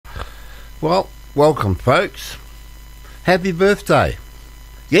Well, welcome folks. Happy birthday.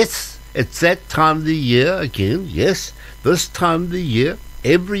 Yes, it's that time of the year again. Yes, this time of the year,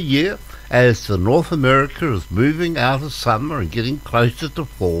 every year, as the North America is moving out of summer and getting closer to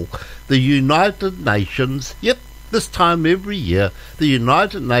fall, the United Nations, this time every year, the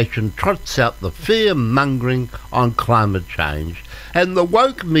United Nations trots out the fear-mongering on climate change. And the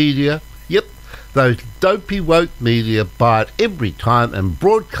woke media, those dopey woke media buy it every time and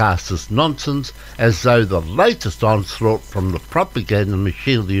broadcast this nonsense as though the latest onslaught from the propaganda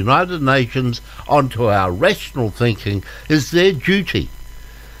machine of the United Nations onto our rational thinking is their duty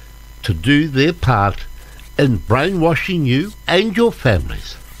to do their part in brainwashing you and your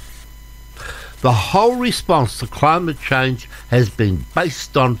families. The whole response to climate change has been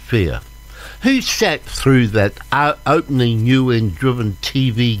based on fear. Who sat through that opening UN-driven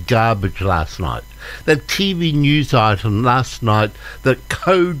TV garbage last night? That TV news item last night that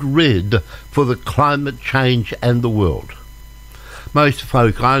code red for the climate change and the world? Most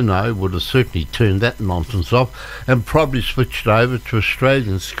folk I know would have certainly turned that nonsense off and probably switched over to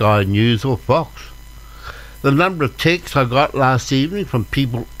Australian Sky News or Fox. The number of texts I got last evening from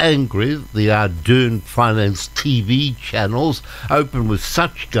people angry that the Ardern Finance TV channels open with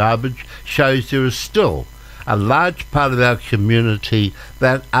such garbage shows there is still a large part of our community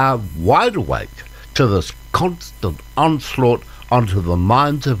that are wide awake to this constant onslaught onto the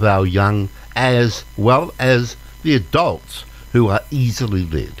minds of our young as well as the adults who are easily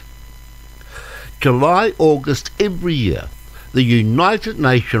led. July, August every year, the United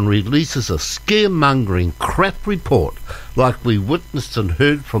Nations releases a scaremongering crap report like we witnessed and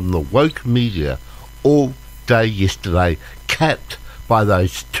heard from the woke media all day yesterday, capped by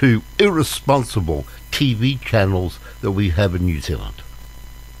those two irresponsible TV channels that we have in New Zealand.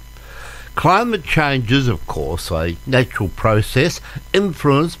 Climate change is, of course, a natural process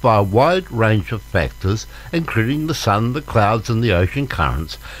influenced by a wide range of factors, including the sun, the clouds and the ocean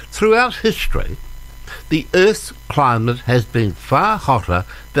currents. Throughout history, the Earth's climate has been far hotter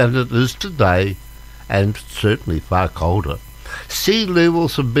than it is today, and certainly far colder. Sea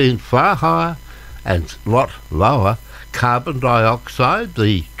levels have been far higher and a lot lower. Carbon dioxide,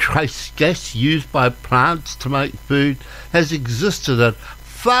 the trace gas used by plants to make food, has existed at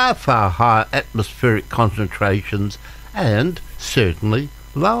far, far higher atmospheric concentrations and certainly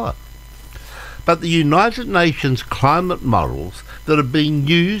lower. But the United Nations climate models that are being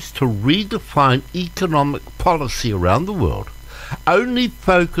used to redefine economic policy around the world only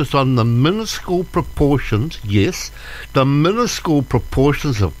focus on the minuscule proportions, the minuscule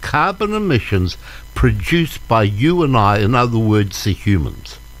proportions of carbon emissions produced by you and I, in other words, the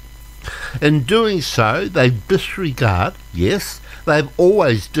humans. In doing so, they disregard, they've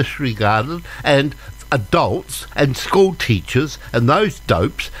always disregarded, and adults and school teachers and those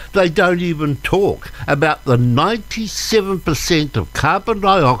dopes, they don't even talk about the 97% of carbon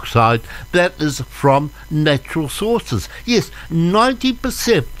dioxide that is from natural sources.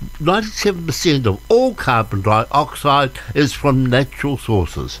 97% of all carbon dioxide is from natural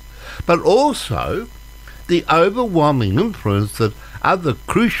sources. But also the overwhelming influence that other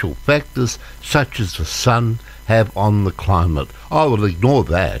crucial factors such as the sun have on the climate. I will ignore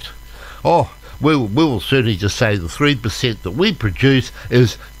that. We will certainly just say the 3% that we produce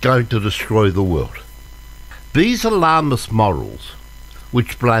is going to destroy the world. These alarmist models,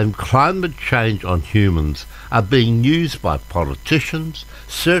 which blame climate change on humans, are being used by politicians,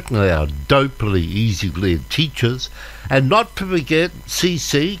 certainly our dopily easy-led teachers, and not to forget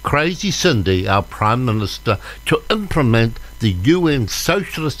CC, Crazy Cindy, our Prime Minister, to implement the UN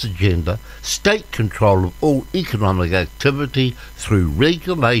socialist agenda, state control of all economic activity through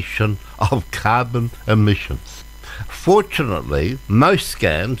regulation of carbon emissions. Fortunately, most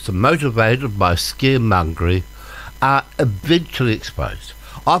scams motivated by scaremongering are eventually exposed,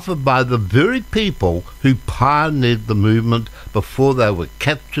 often by the very people who pioneered the movement before they were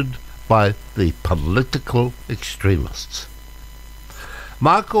captured by the political extremists.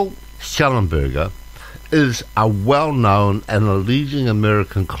 Michael Shellenberger is a well-known and a leading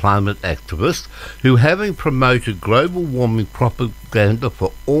American climate activist who, having promoted global warming propaganda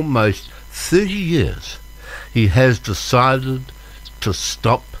for almost 30 years, he has decided to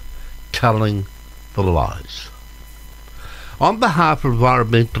stop telling the lies. On behalf of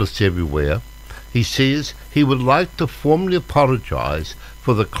environmentalists everywhere, he says he would like to formally apologise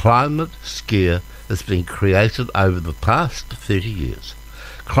for the climate scare that's been created over the past 30 years.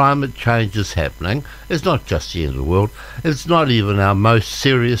 Climate change is happening. It's not just the end of the world. It's not even our most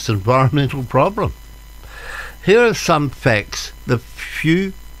serious environmental problem. Here are some facts that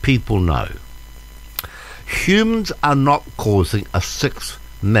few people know. Humans are not causing a sixth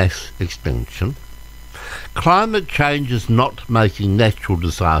mass extinction. Climate change is not making natural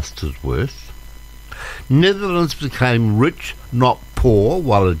disasters worse. Netherlands became rich, not poor,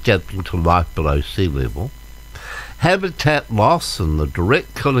 while adapting to life below sea level. Habitat loss and the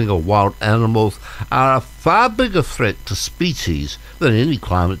direct killing of wild animals are a far bigger threat to species than any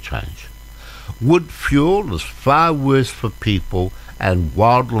climate change. Wood fuel is far worse for people and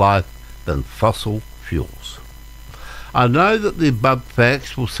wildlife than fossil fuels. I know that the above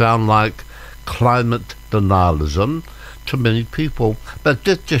facts will sound like climate denialism to many people, but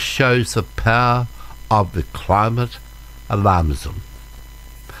this just shows the power of the climate alarmism.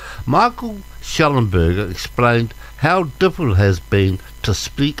 Michael Shellenberger explained how difficult it has been to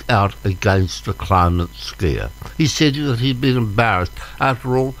speak out against the climate scare. He said that he'd been embarrassed.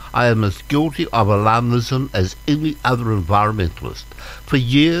 After all, I am as guilty of alarmism as any other environmentalist. For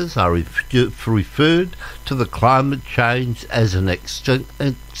years I referred to the climate change as an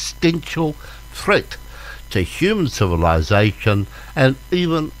existential threat to human civilization, and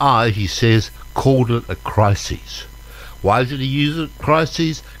even I, he says, called it a crisis. Why did he use it,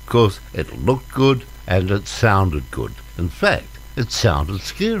 crisis? Because it looked good and it sounded good. In fact, it sounded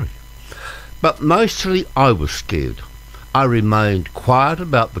scary. But mostly I was scared. I remained quiet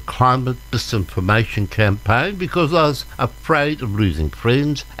about the climate disinformation campaign because I was afraid of losing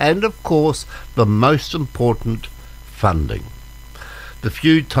friends and, of course, the most important, funding. The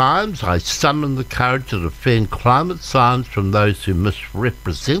few times I summoned the courage to defend climate science from those who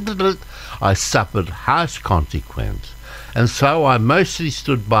misrepresented it, I suffered harsh consequence. And so I mostly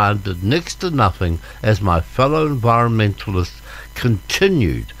stood by and did next to nothing as my fellow environmentalists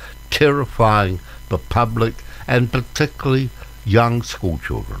continued terrifying the public and particularly young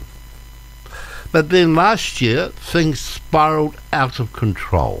schoolchildren. But then last year things spiraled out of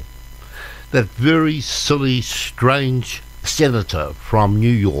control. That very silly, strange senator from New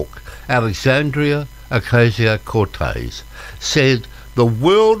York, Alexandria Ocasio-Cortez, said the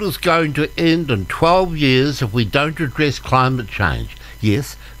world is going to end in 12 years if we don't address climate change.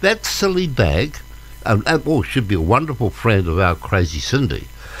 Yes, that silly bag, should be a wonderful friend of our crazy Cindy.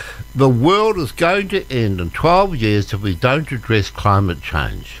 The world is going to end in 12 years if we don't address climate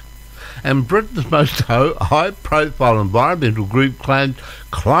change. And Britain's most high-profile environmental group claimed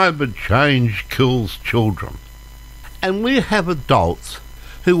climate change kills children. And we have adults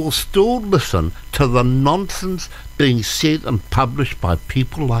who will still listen to the nonsense being said and published by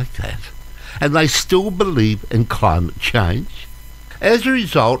people like that, and they still believe in climate change. As a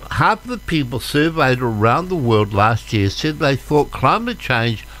result, half of the people surveyed around the world last year said they thought climate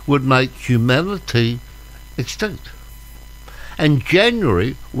change would make humanity extinct. In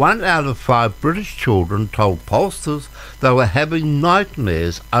January, 1 out of 5 British children told pollsters they were having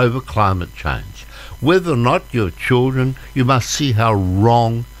nightmares over climate change. Whether or not you have children, you must see how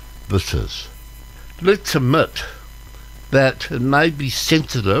wrong this is. Let's admit that it may be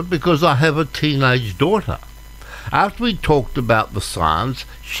sensitive because I have a teenage daughter. After we talked about the science,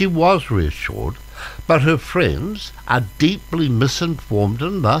 she was reassured, but her friends are deeply misinformed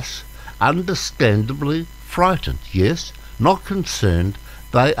and thus understandably frightened. Yes, not concerned,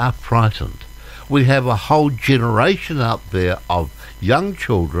 they are frightened. We have a whole generation out there of young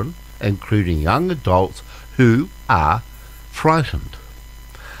children, including young adults, who are frightened.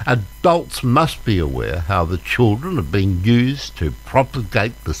 Adults must be aware how the children are being used to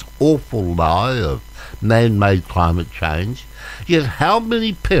propagate this awful lie of man-made climate change. Yet how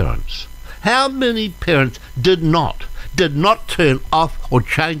many parents did not turn off or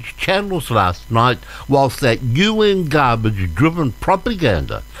change channels last night whilst that UN garbage-driven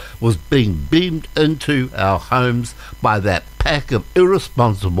propaganda was being beamed into our homes by that pack of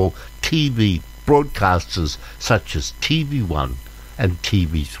irresponsible TV broadcasters such as TV1 and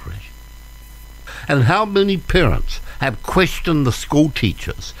TV3? And how many parents have questioned the school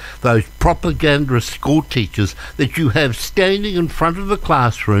teachers, those propagandist school teachers that you have standing in front of the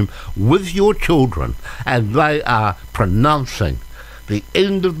classroom with your children, and they are pronouncing the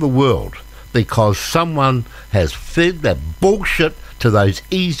end of the world because someone has fed that bullshit to those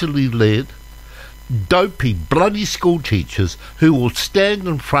easily led, dopey, bloody school teachers who will stand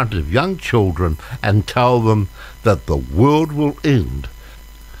in front of young children and tell them that the world will end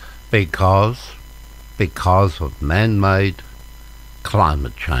because of man-made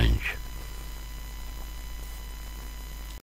climate change.